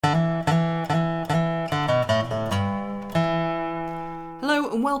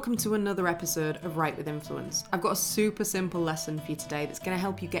welcome to another episode of Write with Influence. I've got a super simple lesson for you today that's going to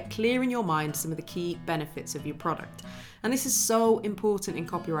help you get clear in your mind some of the key benefits of your product. And this is so important in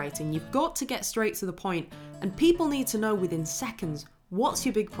copywriting. You've got to get straight to the point, and people need to know within seconds, what's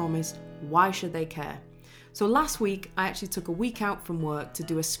your big promise? Why should they care? So last week, I actually took a week out from work to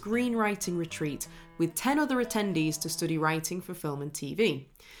do a screenwriting retreat with 10 other attendees to study writing for film and TV.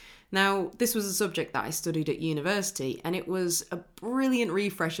 Now, this was a subject that I studied at university, and it was a brilliant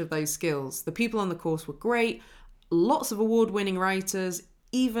refresh of those skills. The people on the course were great, lots of award-winning writers,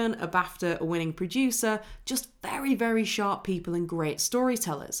 even a BAFTA-winning producer, just very, very sharp people and great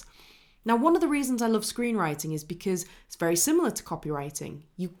storytellers. Now, one of the reasons I love screenwriting is because it's very similar to copywriting.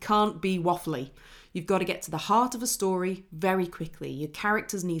 You can't be waffly. You've got to get to the heart of a story very quickly. Your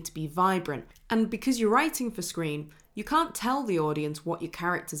characters need to be vibrant. And because you're writing for screen, you can't tell the audience what your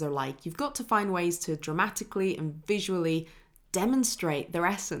characters are like. You've got to find ways to dramatically and visually demonstrate their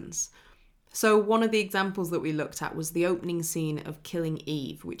essence. So one of the examples that we looked at was the opening scene of Killing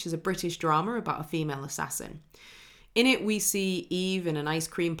Eve, which is a British drama about a female assassin. In it, we see Eve in an ice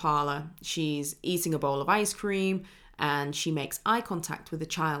cream parlour. She's eating a bowl of ice cream and she makes eye contact with a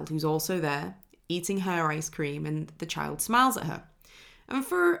child who's also there, eating her ice cream, and the child smiles at her. And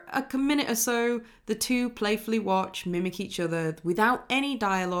for a minute or so, the two playfully watch, mimic each other without any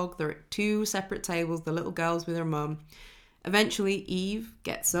dialogue. They're at two separate tables, the little girl's with her mum. Eventually, Eve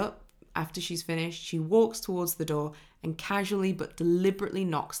gets up after she's finished. She walks towards the door and casually but deliberately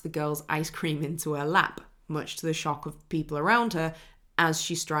knocks the girl's ice cream into her lap, much to the shock of people around her as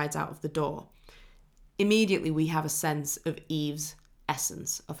she strides out of the door. Immediately, we have a sense of Eve's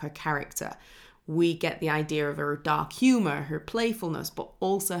essence, of her character. We get the idea of her dark humour, her playfulness, but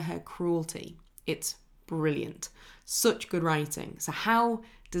also her cruelty. It's brilliant. Such good writing. So how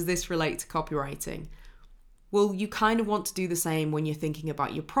does this relate to copywriting? Well, you kind of want to do the same when you're thinking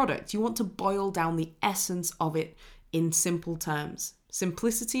about your product. You want to boil down the essence of it in simple terms.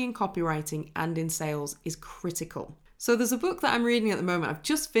 Simplicity in copywriting and in sales is critical. So there's a book that I'm reading at the moment. I've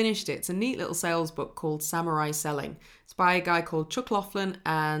just finished it. It's a neat little sales book called Samurai Selling. It's by a guy called Chuck Laughlin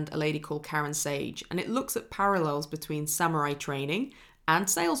and a lady called Karen Sage. And it looks at parallels between samurai training and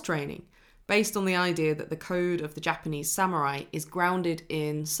sales training, based on the idea that the code of the Japanese samurai is grounded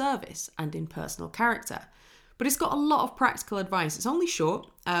in service and in personal character. But it's got a lot of practical advice. It's only short,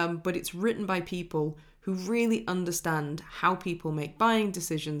 but it's written by people who really understand how people make buying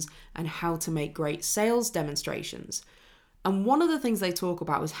decisions and how to make great sales demonstrations. And one of the things they talk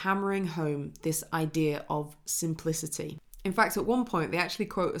about is hammering home this idea of simplicity. In fact, at one point, they actually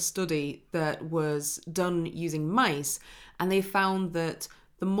quote a study that was done using mice, and they found that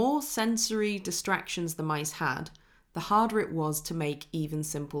the more sensory distractions the mice had, the harder it was to make even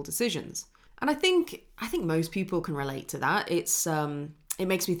simple decisions. And I think most people can relate to that. It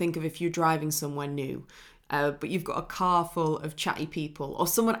makes me think of if you're driving somewhere new, but you've got a car full of chatty people or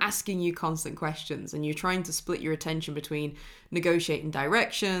someone asking you constant questions, and you're trying to split your attention between negotiating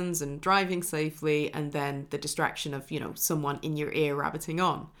directions and driving safely and then the distraction of, someone in your ear rabbiting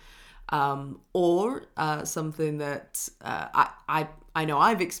on. Or something that I know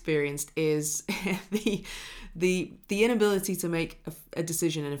I've experienced is the inability to make a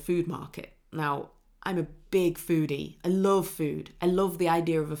decision in a food market. Now, I'm a big foodie. I love food. I love the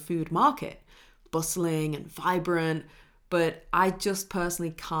idea of a food market, bustling and vibrant, but I just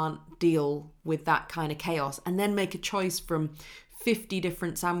personally can't deal with that kind of chaos and then make a choice from 50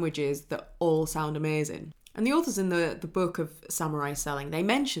 different sandwiches that all sound amazing. And the authors in the book of Samurai Selling, they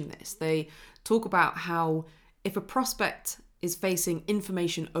mention this. They talk about how if a prospect is facing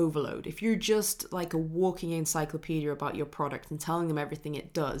information overload, if you're just like a walking encyclopedia about your product and telling them everything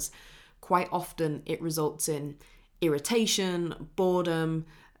it does, quite often it results in irritation, boredom,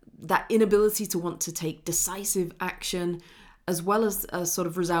 that inability to want to take decisive action, as well as a sort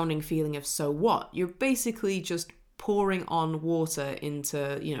of resounding feeling of so what? You're basically just pouring on water into,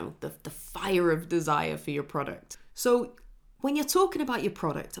 the fire of desire for your product. So when you're talking about your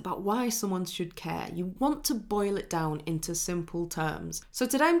product, about why someone should care, you want to boil it down into simple terms. So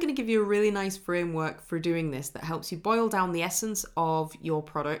today I'm going to give you a really nice framework for doing this that helps you boil down the essence of your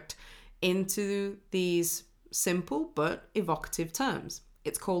product into these simple but evocative terms.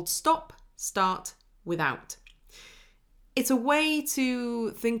 It's called Stop, Start, Without. It's a way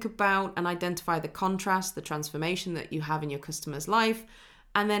to think about and identify the contrast, the transformation that you have in your customer's life,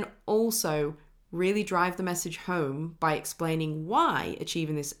 and then also really drive the message home by explaining why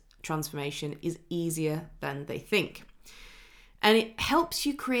achieving this transformation is easier than they think. And it helps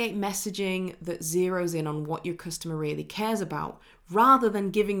you create messaging that zeroes in on what your customer really cares about, rather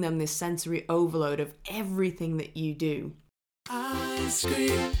than giving them this sensory overload of everything that you do. Ice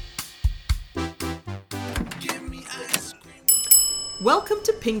cream. Give me ice cream. Welcome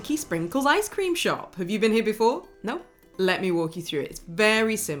to Pinky Sprinkles Ice Cream Shop. Have you been here before? No? Let me walk you through it. It's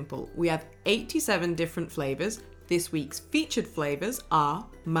very simple. We have 87 different flavours. This week's featured flavours are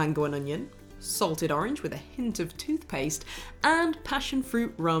mango and onion, salted orange with a hint of toothpaste, and passion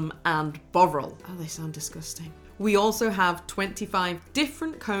fruit rum and Bovril. Oh, they sound disgusting. We also have 25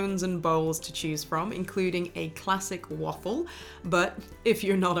 different cones and bowls to choose from, including a classic waffle. But if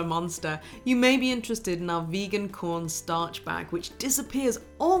you're not a monster, you may be interested in our vegan corn starch bag, which disappears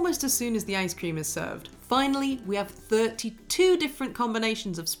almost as soon as the ice cream is served. Finally, we have 32 different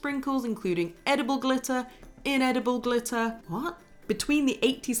combinations of sprinkles, including edible glitter, inedible glitter. What? Between the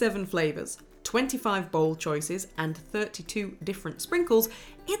 87 flavours, 25 bowl choices, and 32 different sprinkles,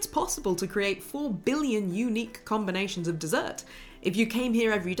 it's possible to create 4 billion unique combinations of dessert. If you came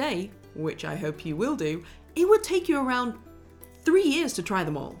here every day, which I hope you will do, it would take you around 3 years to try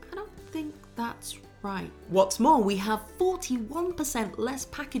them all. I don't think that's right. What's more, we have 41% less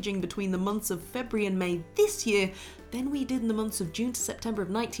packaging between the months of February and May this year than we did in the months of June to September of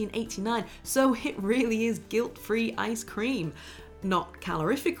 1989, so it really is guilt-free ice cream. Not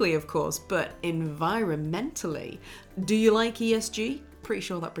calorifically, of course, but environmentally. Do you like ESG? Pretty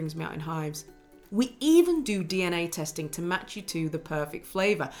sure that brings me out in hives. We even do DNA testing to match you to the perfect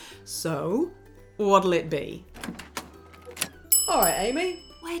flavour. So, what'll it be? Alright, Amy,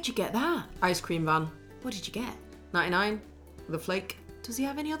 where'd you get that? Ice cream van. What did you get? 99? With a flake? Does he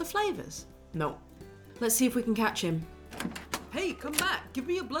have any other flavours? No. Let's see if we can catch him. Hey, come back. Give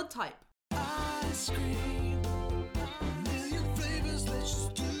me your blood type. Ice cream.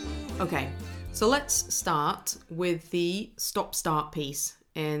 Okay, so let's start with the stop-start piece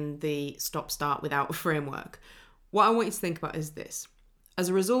in the stop-start without a framework. What I want you to think about is this. As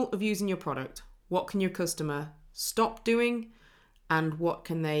a result of using your product, what can your customer stop doing and what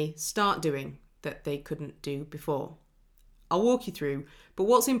can they start doing that they couldn't do before? I'll walk you through, but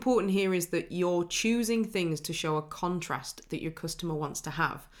what's important here is that you're choosing things to show a contrast that your customer wants to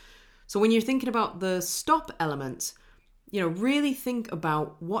have. So when you're thinking about the stop elements, really think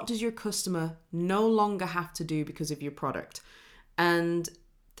about what does your customer no longer have to do because of your product. And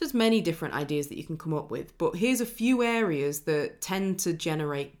there's many different ideas that you can come up with, but here's a few areas that tend to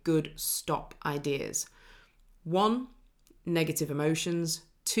generate good stop ideas. 1, negative emotions.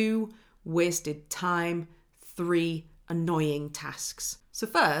 2, wasted time. 3, annoying tasks. So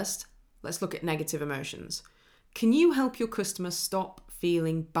first, let's look at negative emotions. Can you help your customer stop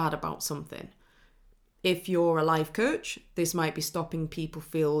feeling bad about something? If you're a life coach, this might be stopping people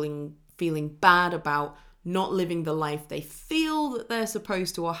feeling bad about not living the life they feel that they're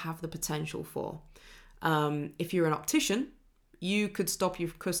supposed to or have the potential for. If you're an optician, you could stop your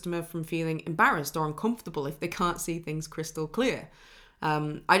customer from feeling embarrassed or uncomfortable if they can't see things crystal clear.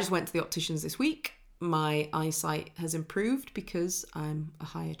 I just went to the opticians this week. My eyesight has improved because I'm a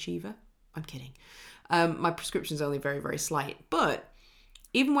high achiever. I'm kidding. My prescription's only very, very slight, but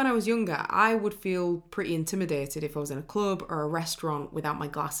even when I was younger, I would feel pretty intimidated if I was in a club or a restaurant without my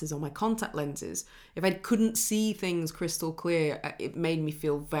glasses or my contact lenses. If I couldn't see things crystal clear, it made me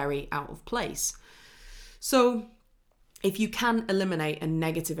feel very out of place. So if you can eliminate a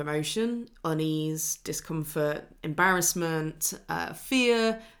negative emotion, unease, discomfort, embarrassment,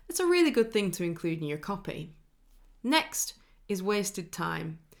 fear, it's a really good thing to include in your copy. Next is wasted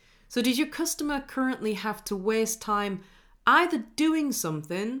time. So does your customer currently have to waste time either doing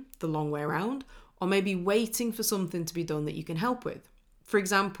something the long way around or maybe waiting for something to be done that you can help with? For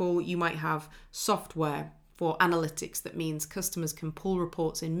example, you might have software for analytics that means customers can pull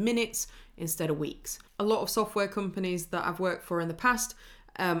reports in minutes instead of weeks. A lot of software companies that I've worked for in the past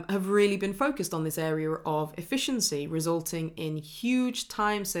have really been focused on this area of efficiency, resulting in huge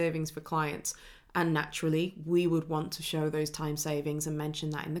time savings for clients. And naturally, we would want to show those time savings and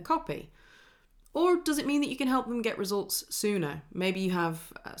mention that in the copy. Or does it mean that you can help them get results sooner? Maybe you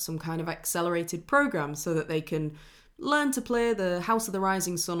have some kind of accelerated program so that they can learn to play the House of the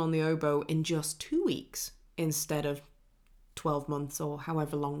Rising Sun on the oboe in just 2 weeks instead of 12 months or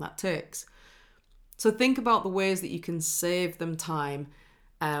however long that takes. So think about the ways that you can save them time,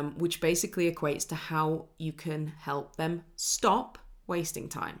 which basically equates to how you can help them stop wasting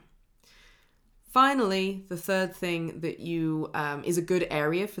time. Finally, the third thing that is a good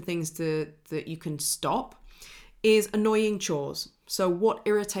area for things that you can stop is annoying chores. So what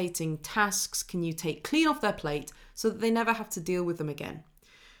irritating tasks can you take clean off their plate so that they never have to deal with them again?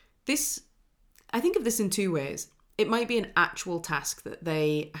 I think of this in 2 ways. It might be an actual task that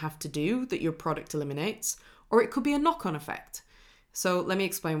they have to do that your product eliminates, or it could be a knock-on effect. So let me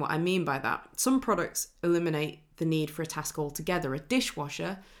explain what I mean by that. Some products eliminate the need for a task altogether. A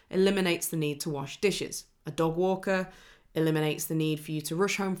dishwasher eliminates the need to wash dishes. A dog walker eliminates the need for you to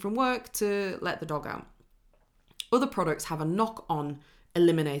rush home from work to let the dog out. Other products have a knock-on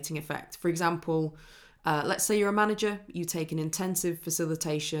eliminating effect. For example, let's say you're a manager, you take an intensive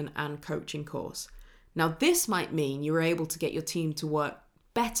facilitation and coaching course. Now, this might mean you're able to get your team to work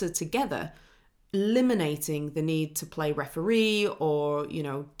better together, eliminating the need to play referee or,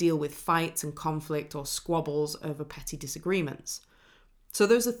 deal with fights and conflict or squabbles over petty disagreements. So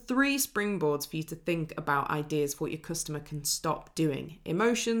those are 3 springboards for you to think about ideas for what your customer can stop doing.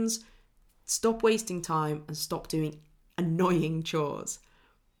 Emotions, stop wasting time, and stop doing annoying chores.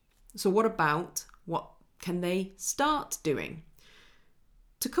 So what can they start doing?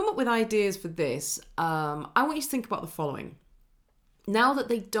 To come up with ideas for this, I want you to think about the following. Now that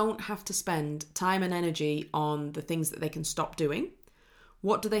they don't have to spend time and energy on the things that they can stop doing,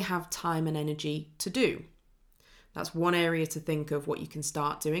 what do they have time and energy to do? That's one area to think of what you can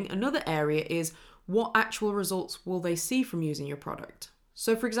start doing. Another area is what actual results will they see from using your product?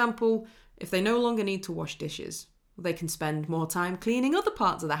 So for example, if they no longer need to wash dishes, they can spend more time cleaning other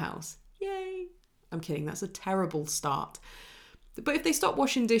parts of the house. Yay! I'm kidding, that's a terrible start. But if they stop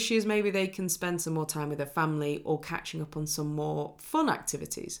washing dishes, maybe they can spend some more time with their family or catching up on some more fun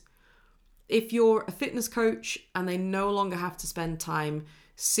activities. If you're a fitness coach and they no longer have to spend time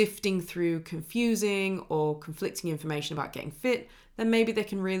sifting through confusing or conflicting information about getting fit, then maybe they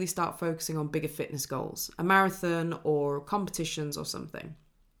can really start focusing on bigger fitness goals, a marathon or competitions or something.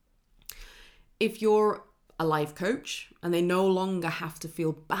 If you're a life coach and they no longer have to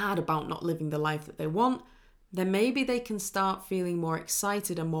feel bad about not living the life that they want, then maybe they can start feeling more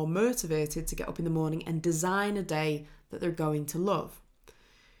excited and more motivated to get up in the morning and design a day that they're going to love.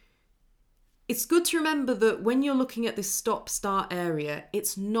 It's good to remember that when you're looking at this stop-start area,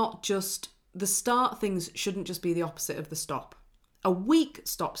 it's not just the start. Things shouldn't just be the opposite of the stop. A weak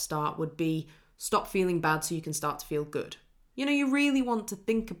stop-start would be stop feeling bad so you can start to feel good. You really want to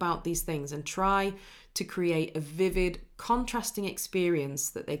think about these things and try to create a vivid, contrasting experience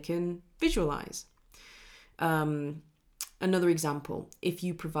that they can visualize. Another example, if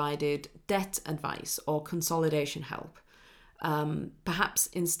you provided debt advice or consolidation help, perhaps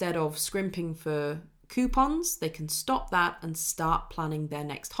instead of scrimping for coupons, they can stop that and start planning their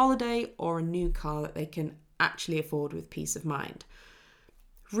next holiday or a new car that they can actually afford with peace of mind.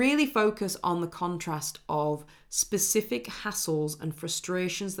 Really focus on the contrast of specific hassles and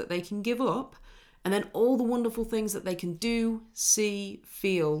frustrations that they can give up, and then all the wonderful things that they can do, see,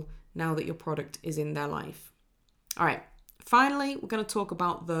 feel now that your product is in their life. All right, finally, we're going to talk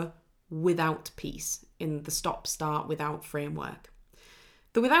about the without piece in the stop, start, without framework.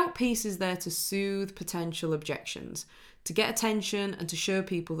 The without piece is there to soothe potential objections, to get attention and to show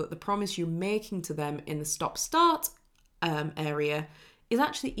people that the promise you're making to them in the stop, start area is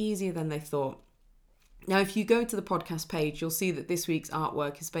actually easier than they thought. Now, if you go to the podcast page, you'll see that this week's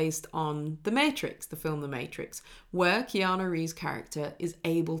artwork is based on The Matrix, the film The Matrix, where Keanu Reeves' character is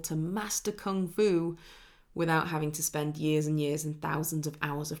able to master Kung Fu without having to spend years and years and thousands of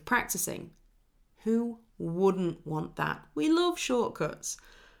hours of practicing. Who wouldn't want that? We love shortcuts.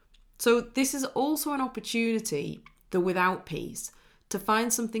 So this is also an opportunity, the without piece, to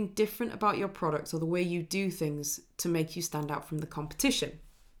find something different about your product or the way you do things to make you stand out from the competition.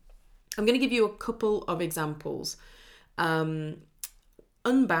 I'm going to give you a couple of examples. Unbounce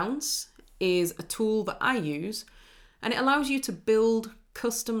is a tool that I use, and it allows you to build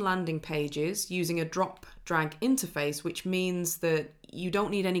custom landing pages using a drop-drag interface, which means that you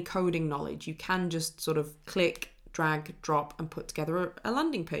don't need any coding knowledge. You can just sort of click, drag, drop, and put together a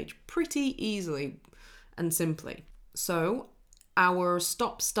landing page pretty easily and simply. So our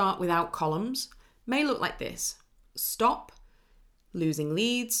stop, start without columns may look like this. Stop, losing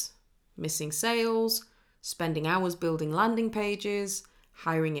leads, missing sales, spending hours building landing pages,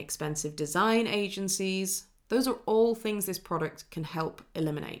 hiring expensive design agencies. Those are all things this product can help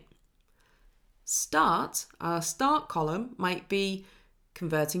eliminate. Start, our start column might be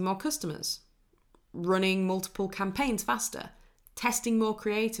converting more customers, running multiple campaigns faster, testing more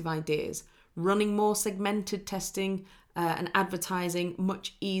creative ideas, running more segmented testing and advertising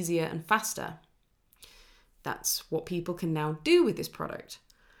much easier and faster. That's what people can now do with this product.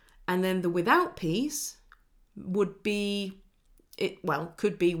 And then the without piece would be,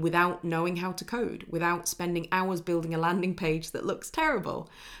 could be without knowing how to code, without spending hours building a landing page that looks terrible,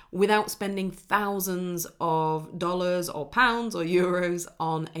 without spending thousands of dollars or pounds or euros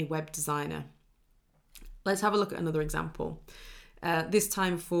on a web designer. Let's have a look at another example. This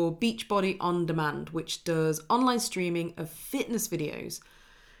time for Beachbody On Demand, which does online streaming of fitness videos.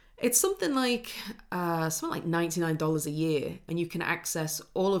 It's something like $99 a year, and you can access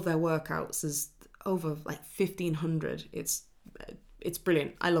all of their workouts. There's over like 1,500. It's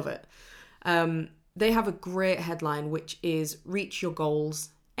brilliant. I love it. They have a great headline, which is "Reach your goals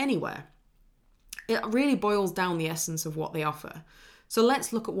anywhere." It really boils down the essence of what they offer. So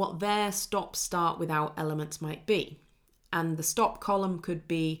let's look at what their stop, start without elements might be. And the stop column could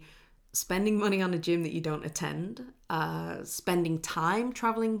be spending money on a gym that you don't attend, spending time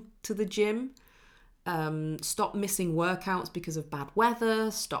traveling to the gym, stop missing workouts because of bad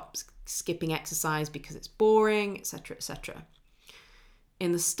weather, stop skipping exercise because it's boring, etc., etc.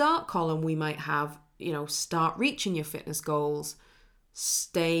 In the start column, we might have, start reaching your fitness goals,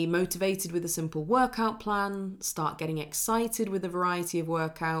 stay motivated with a simple workout plan, start getting excited with a variety of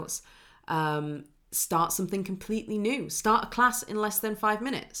workouts, start something completely new, start a class in less than 5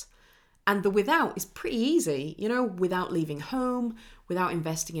 minutes. And the without is pretty easy, without leaving home, without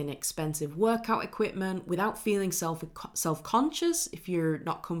investing in expensive workout equipment, without feeling self-conscious if you're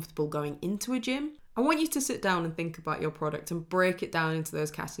not comfortable going into a gym. I want you to sit down and think about your product and break it down into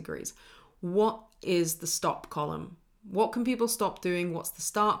those categories. What is the stop column? What can people stop doing? What's the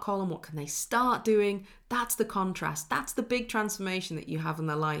start column? What can they start doing? That's the contrast. That's the big transformation that you have in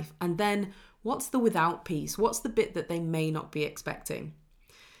their life. And then what's the without piece? What's the bit that they may not be expecting?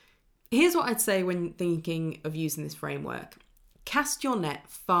 Here's what I'd say when thinking of using this framework. Cast your net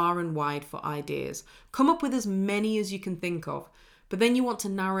far and wide for ideas. Come up with as many as you can think of, but then you want to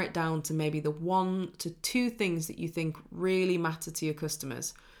narrow it down to maybe the 1 to 2 things that you think really matter to your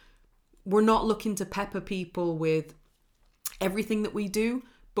customers. We're not looking to pepper people with everything that we do,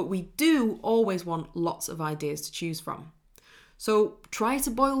 but we do always want lots of ideas to choose from. So try to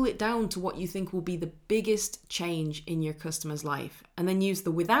boil it down to what you think will be the biggest change in your customer's life, and then use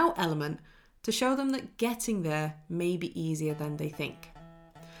the without element to show them that getting there may be easier than they think.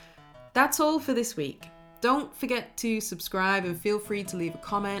 That's all for this week. Don't forget to subscribe and feel free to leave a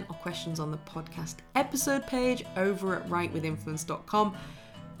comment or questions on the podcast episode page over at writewithinfluence.com.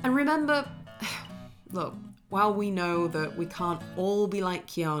 And remember, look, while we know that we can't all be like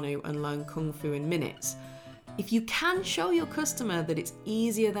Keanu and learn Kung Fu in minutes, if you can show your customer that it's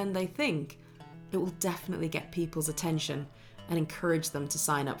easier than they think, it will definitely get people's attention and encourage them to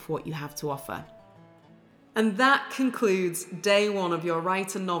sign up for what you have to offer. And that concludes day 1 of your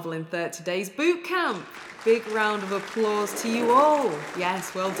Write a Novel in 30 Days bootcamp. Big round of applause to you all.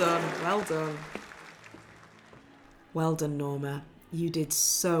 Yes, well done, well done. Well done, Norma. You did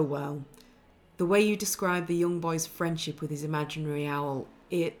so well. The way you described the young boy's friendship with his imaginary owl,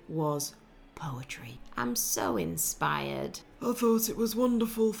 it was poetry. I'm so inspired. I thought it was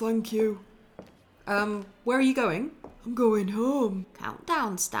wonderful, thank you. Where are you going? I'm going home.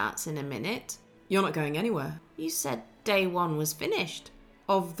 Countdown starts in a minute. You're not going anywhere. You said day 1 was finished.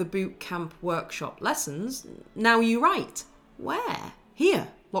 Of the boot camp workshop lessons, now you write. Where? Here,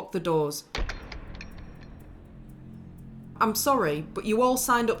 lock the doors. I'm sorry, but you all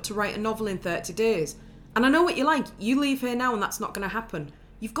signed up to write a novel in 30 days. And I know what you're like. You leave here now and that's not going to happen.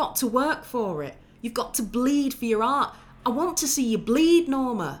 You've got to work for it. You've got to bleed for your art. I want to see you bleed,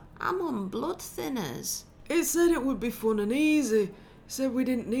 Norma. I'm on blood thinners. It said it would be fun and easy. It said we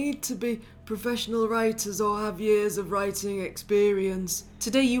didn't need to be professional writers or have years of writing experience.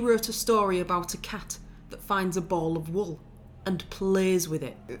 Today you wrote a story about a cat that finds a ball of wool and plays with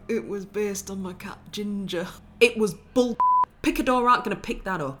it. It was based on my cat Ginger. It was bull. Picador aren't going to pick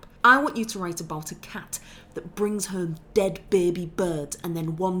that up. I want you to write about a cat that brings home dead baby birds and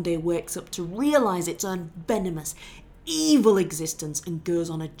then one day wakes up to realise its own venomous, evil existence and goes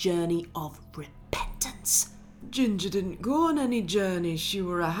on a journey of repentance. Ginger didn't go on any journey. She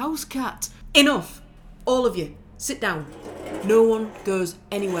were a house cat. Enough! All of you, sit down. No one goes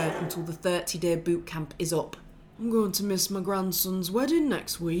anywhere until the 30-day boot camp is up. I'm going to miss my grandson's wedding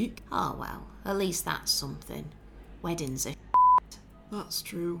next week. Oh well, at least that's something. Weddings are That's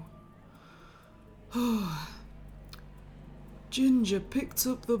true. Ginger picked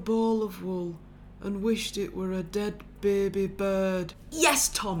up the ball of wool and wished it were a dead baby bird. Yes,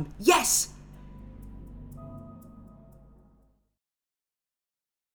 Tom, yes!